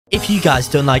If you guys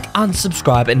don't like and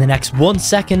subscribe in the next 1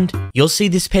 second, you'll see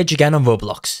this page again on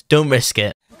Roblox. Don't risk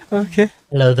it. Okay.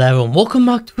 Hello there and welcome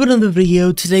back to another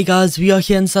video. Today guys, we are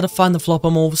here inside of Find the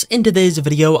Floppa Morphs. In today's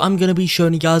video, I'm going to be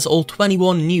showing you guys all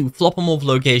 21 new Floppa Morph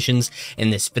locations in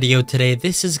this video today.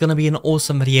 This is going to be an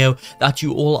awesome video that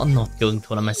you all are not going to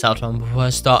want to miss out on. Before I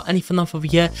start anything off over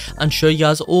here and show you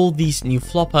guys all these new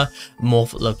Floppa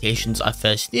Morph locations, I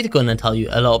first need to go in and tell you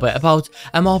a little bit about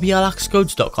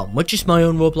xXYisus.com, which is my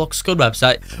own Roblox code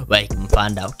website where you can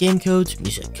find out game codes,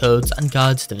 music codes and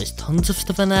guides. There is tons of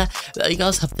stuff in there that you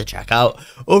guys have to check out.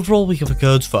 Overall, we cover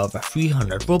codes for over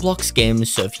 300 Roblox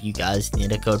games, so if you guys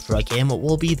need a code for a game, it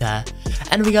will be there.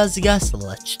 Anyway guys,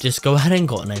 let's just go ahead and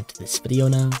go on into this video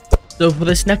now. So for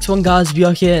this next one guys, we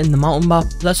are here in the mountain map.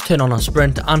 Let's turn on our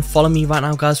sprint and follow me right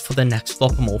now guys for the next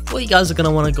Floppa Morph. What you guys are going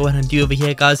to want to go ahead and do over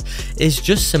here guys is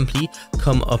just simply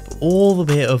come up all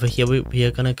the way over here. We are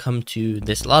going to come to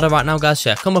this ladder right now guys. So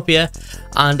yeah, come up here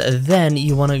and then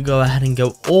you want to go ahead and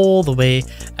go all the way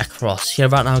across here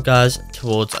right now guys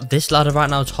towards this ladder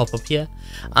right now to hop up here.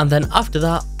 And then after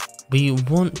that, we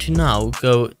want to now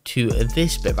go to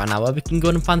this bit right now where we can go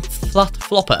and find Flat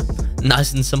Floppa.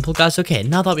 Nice and simple guys. Okay,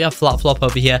 now that we have Flat Floppa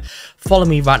over here, follow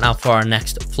me right now for our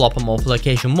next Floppa Morph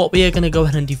location. What we are going to go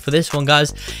ahead and do for this one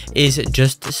guys is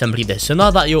just simply this. So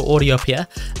now that you're already up here,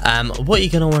 what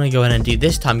you're going to want to go ahead and do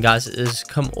this time guys is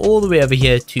come all the way over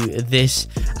here to this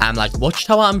like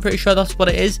watchtower. I'm pretty sure that's what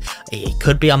it is. It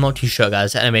could be, I'm not too sure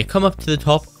guys. Anyway, come up to the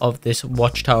top of this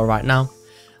watchtower right now.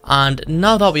 And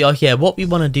now that we are here, what we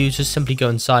want to do is just simply go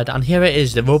inside, and here it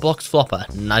is, the Roblox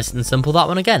Floppa. Nice and simple, that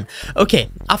one again. Okay,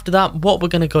 after that, what we're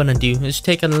going to go in and do is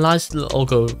take a nice little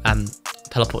go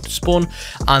teleport to spawn,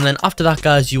 and then after that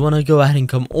guys, you want to go ahead and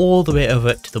come all the way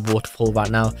over to the waterfall right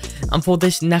now. And for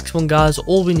this next one guys,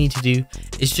 all we need to do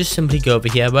is just simply go over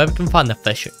here where we can find the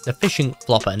fishing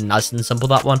Floppa. Nice and simple,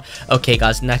 that one. Okay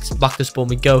guys, next back to spawn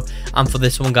we go, and for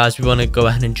this one guys, we want to go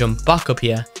ahead and jump back up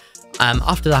here.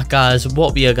 After that guys,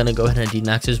 what we are going to go ahead and do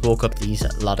next is walk up these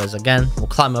ladders again. We'll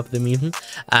climb up them even,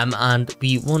 and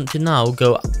we want to now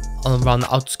go around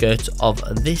the outskirts of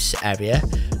this area.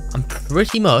 And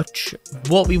pretty much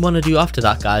what we want to do after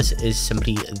that guys is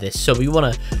simply this. So we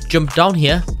want to jump down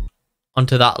here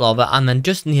onto that lava, and then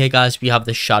just in here guys we have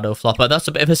the shadow Floppa. That's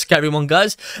a bit of a scary one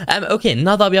guys. Okay,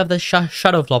 now that we have the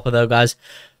shadow Floppa though guys,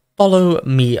 follow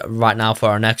me right now for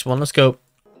our next one. Let's go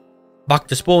back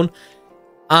to spawn.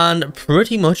 And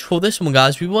pretty much for this one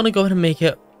guys, we want to go ahead and make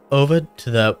it over to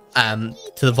the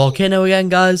volcano again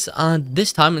guys. And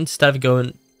this time, instead of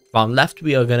going around left,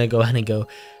 we are going to go ahead and go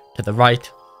to the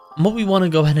right. And what we want to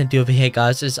go ahead and do over here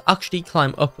guys is actually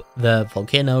climb up the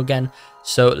volcano again.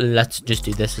 So let's just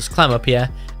do this. Let's climb up here,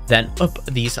 then up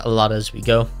these ladders we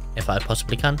go, if I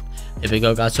possibly can. Here we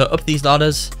go guys, so up these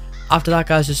ladders. After that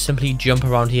guys, just simply jump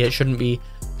around here. It shouldn't be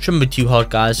too hard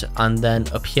guys. And then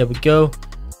up here we go.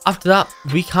 After that,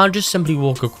 we can just simply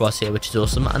walk across here, which is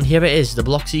awesome. And here it is, the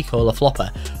Bloxy Cola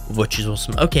Floppa, which is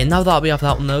awesome. Okay, now that we have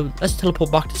that one though, let's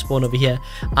teleport back to spawn over here.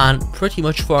 And pretty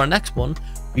much for our next one,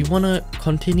 we want to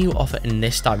continue off in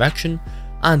this direction.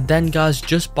 And then guys,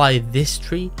 just by this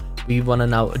tree, we want to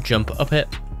now jump up it.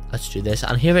 Let's do this.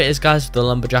 And here it is guys, the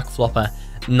Lumberjack Floppa.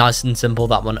 Nice and simple,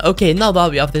 that one. Okay, now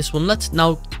that we have this one, let's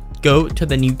now go to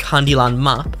the new Candyland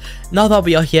map. Now that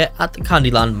we are here at the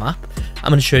Candyland map, I'm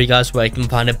going to show you guys where you can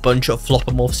find a bunch of Floppa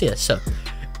Morphs here. So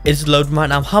it's loading right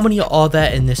now. How many are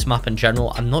there in this map in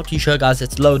general? I'm not too sure guys,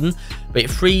 it's loading. Wait,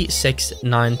 3, 6,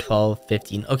 9, 12,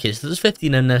 15. Okay, so there's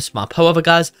 15 in this map. However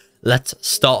guys, let's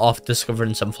start off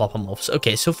discovering some Floppa Morphs.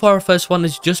 Okay, so for our first one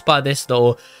is just by this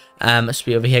little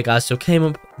street over here guys. So came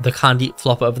up the candy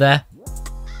Floppa over there.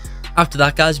 After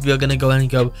that guys, we are going to go ahead and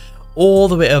go all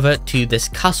the way over to this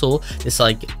castle. It's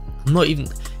like, I'm not even...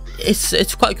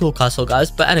 It's quite a cool castle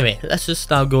guys, but anyway, let's just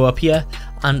now go up here,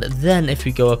 and then if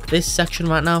we go up this section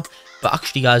right now, but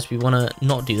actually guys, we want to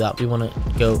not do that. We want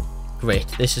to go, great,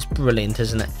 this is brilliant,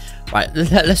 isn't it? Right,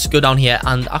 let's go down here,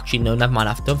 and actually no, never mind,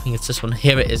 I don't think it's this one.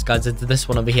 Here it is guys, it's this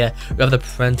one over here. We have the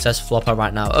Princess Floppa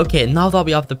right now. Okay, now that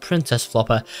we have the Princess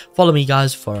Floppa, follow me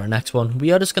guys for our next one.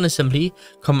 We are just going to simply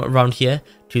come around here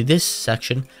to this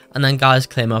section, and then guys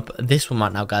claim up this one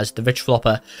right now guys, the Rich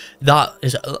Floppa. That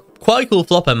is quite a cool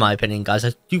Floppa in my opinion guys.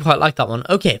 I do quite like that one.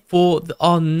 Okay, for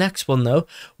our next one though,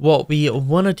 what we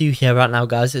want to do here right now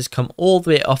guys is come all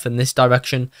the way off in this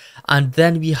direction, and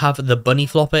then we have the Bunny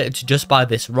Floppa. It's just by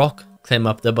this rock. Claim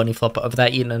up the Bunny Floppa over there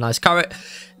eating a nice carrot.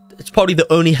 It's probably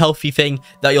the only healthy thing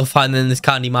that you'll find in this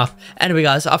candy map. Anyway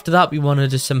guys, after that we want to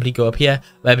just simply go up here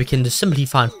where we can just simply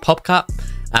find Popcat,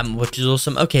 which is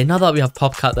awesome. Okay, now that we have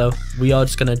Popcat though, we are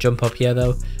just going to jump up here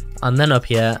though, and then up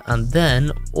here, and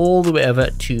then all the way over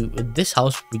to this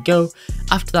house we go.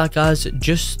 After that, guys,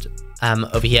 just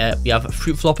over here we have a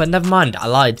fruit flopper. Never mind, I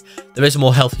lied, there is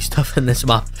more healthy stuff in this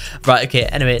map. Right, okay,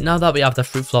 anyway, now that we have the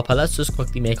fruit flopper, let's just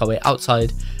quickly make our way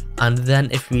outside, and then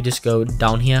if we just go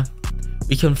down here,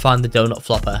 we can find the donut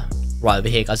flopper right over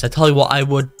here, guys. I tell you what, I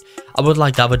would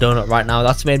like to have a donut right now.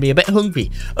 That's made me a bit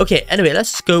hungry. Okay, anyway,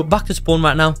 let's go back to spawn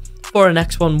right now. For our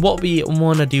next one, what we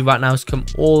want to do right now is come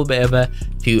all the way over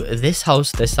to this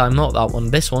house this time, not that one,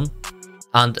 this one,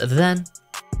 and then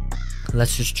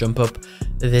let's just jump up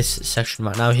this section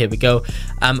right now. Here we go.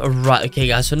 Right, okay,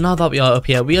 guys, so now that we are up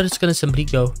here, we are just going to simply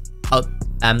go out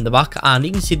the back, and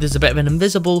you can see there's a bit of an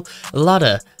invisible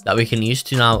ladder that we can use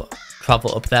to now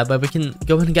travel up there, where we can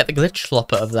go in and get the glitch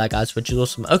flopper over there, guys, which is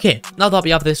awesome. Okay, now that we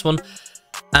have this one,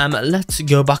 let's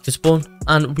go back to spawn,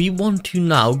 and we want to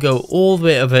now go all the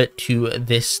way over to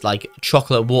this like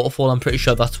chocolate waterfall. I'm pretty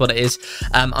sure that's what it is.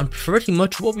 And pretty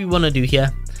much what we want to do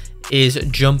here is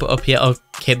jump up here.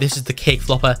 Okay, this is the cake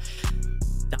flopper.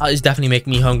 That is definitely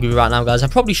making me hungry right now, guys. I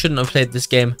probably shouldn't have played this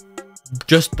game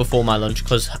just before my lunch,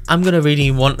 because I'm gonna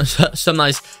really want some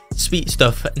nice sweet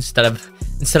stuff instead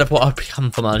of what I'll be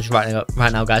having for my lunch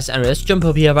right now, guys. Anyway, let's jump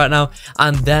up here right now,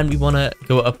 and then we want to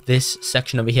go up this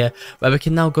section over here where we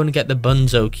can now go and get the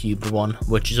Bunzo cube one,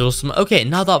 which is awesome. Okay,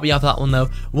 now that we have that one though,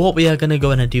 what we are gonna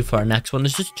go in and do for our next one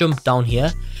is just jump down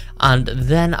here, and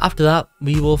then after that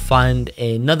we will find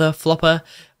another flopper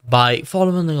by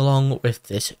following along with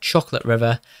this chocolate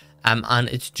river, and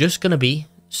it's just gonna be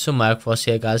somewhere across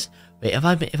here, guys. Wait,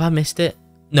 if I missed it?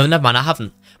 No, never mind, I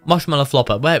haven't. Marshmallow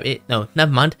flopper. Where it? No,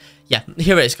 never mind. Yeah,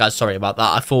 here it is, guys. Sorry about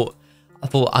that. I thought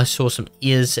I saw some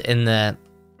ears in the.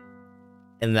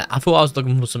 I thought I was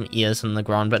looking for some ears on the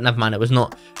ground, but never mind, it was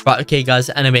not. Right, okay,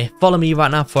 guys. Anyway, follow me right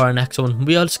now for our next one.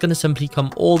 We are just gonna simply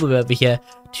come all the way over here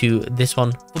to this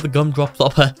one for the gumdrop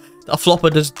flopper. That flopper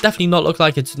does definitely not look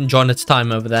like it's enjoying its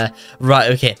time over there.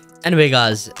 Right, okay. Anyway,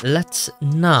 guys, let's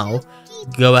now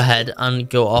go ahead and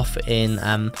go off in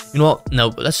you know what, no,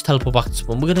 let's teleport back to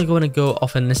spawn. We're gonna go in and go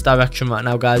off in this direction right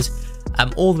now, guys,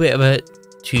 all the way over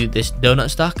to this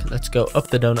donut stack. Let's go up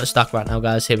the donut stack right now,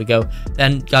 guys. Here we go.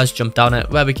 Then, guys, jump down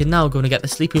it, where we can now go and get the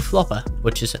sleepy flopper,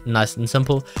 which is nice and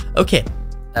simple. Okay,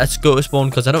 let's go to spawn,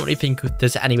 because I don't really think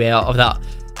there's any way out of that.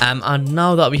 And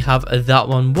now that we have that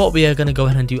one, what we are going to go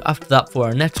ahead and do after that for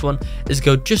our next one is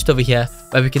go just over here,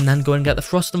 where we can then go and get the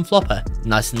frost and flopper.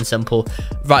 Nice and simple.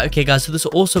 Right, okay, guys, so there's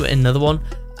also another one.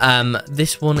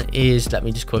 This one is, let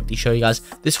me just quickly show you guys.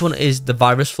 This one is the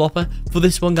virus flopper. For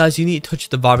this one, guys, you need to touch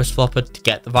the virus flopper to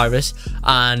get the virus,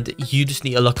 and you just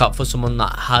need to look out for someone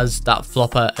that has that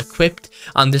flopper equipped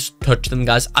and just touch them,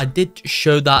 guys. I did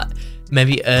show that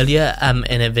maybe earlier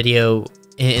in a video,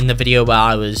 in the video where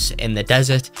I was in the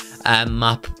desert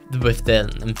map with the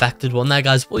infected one there,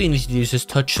 guys. All you need to do is just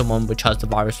touch someone which has the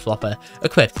virus flopper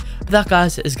equipped. But that,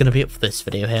 guys, is going to be it for this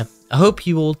video here. I hope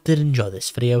you all did enjoy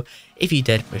this video. If you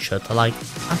did, make sure to like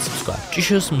and subscribe to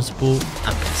show some support,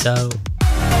 and peace out.